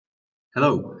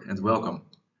Hello and welcome.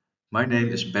 My name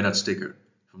is Stikker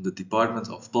from the Department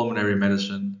of Pulmonary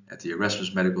Medicine at the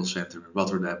Erasmus Medical Center in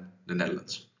Rotterdam, the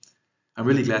Netherlands. I'm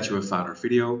really glad you have found our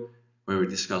video where we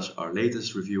discuss our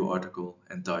latest review article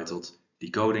entitled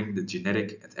Decoding the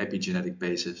Genetic and Epigenetic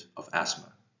Basis of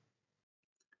Asthma.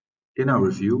 In our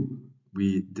review,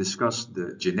 we discuss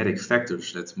the genetic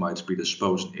factors that might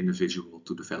predispose an individual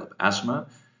to develop asthma,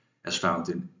 as found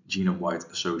in genome-wide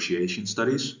association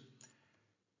studies.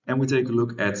 And we take a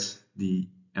look at the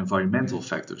environmental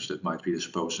factors that might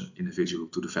predispose an individual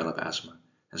to develop asthma,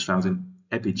 as found in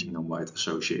epigenome-wide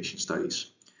association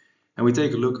studies. And we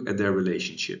take a look at their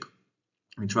relationship.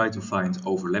 We try to find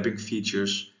overlapping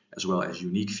features as well as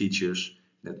unique features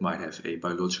that might have a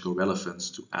biological relevance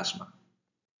to asthma.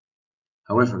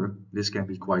 However, this can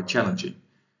be quite challenging.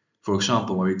 For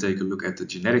example, when we take a look at the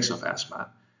genetics of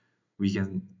asthma, we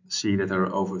can see that there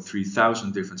are over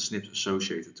 3,000 different SNPs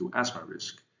associated to asthma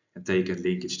risk. And taking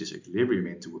linkage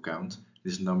disequilibrium into account,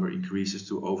 this number increases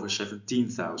to over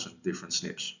 17,000 different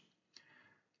SNPs.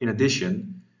 In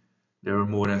addition, there are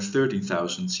more than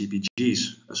 13,000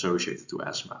 CpGs associated to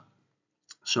asthma.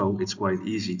 So it's quite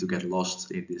easy to get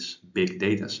lost in this big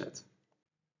data set.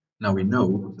 Now we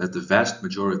know that the vast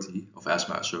majority of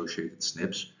asthma-associated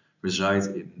SNPs reside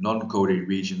in non-coding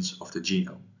regions of the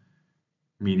genome,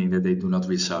 meaning that they do not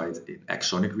reside in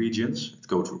exonic regions that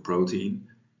code for protein,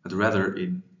 but rather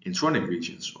in intronic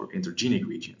regions or intergenic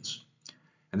regions.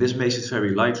 And this makes it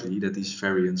very likely that these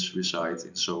variants reside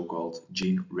in so-called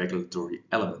gene regulatory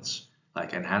elements,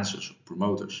 like enhancers or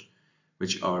promoters,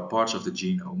 which are parts of the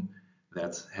genome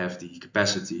that have the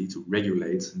capacity to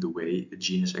regulate the way a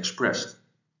gene is expressed.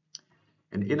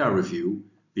 And in our review,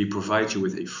 we provide you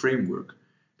with a framework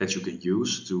that you can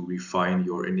use to refine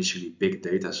your initially big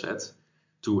data set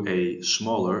to a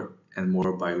smaller and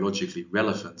more biologically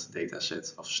relevant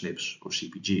dataset of SNPs or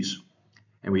CpGs.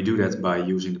 And we do that by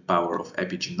using the power of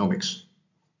epigenomics.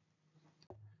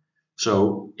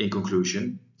 So, in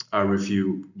conclusion, our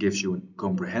review gives you a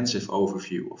comprehensive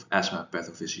overview of asthma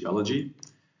pathophysiology.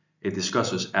 It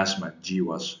discusses asthma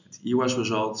GWAS and EWAS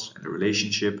results and the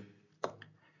relationship.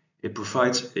 It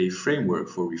provides a framework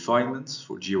for refinement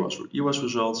for GWAS or EWAS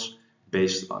results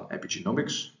based on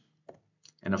epigenomics.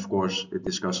 And of course, it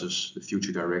discusses the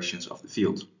future directions of the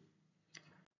field.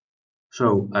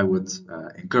 So I would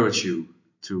encourage you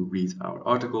to read our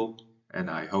article, and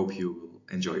I hope you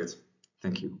will enjoy it.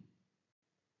 Thank you.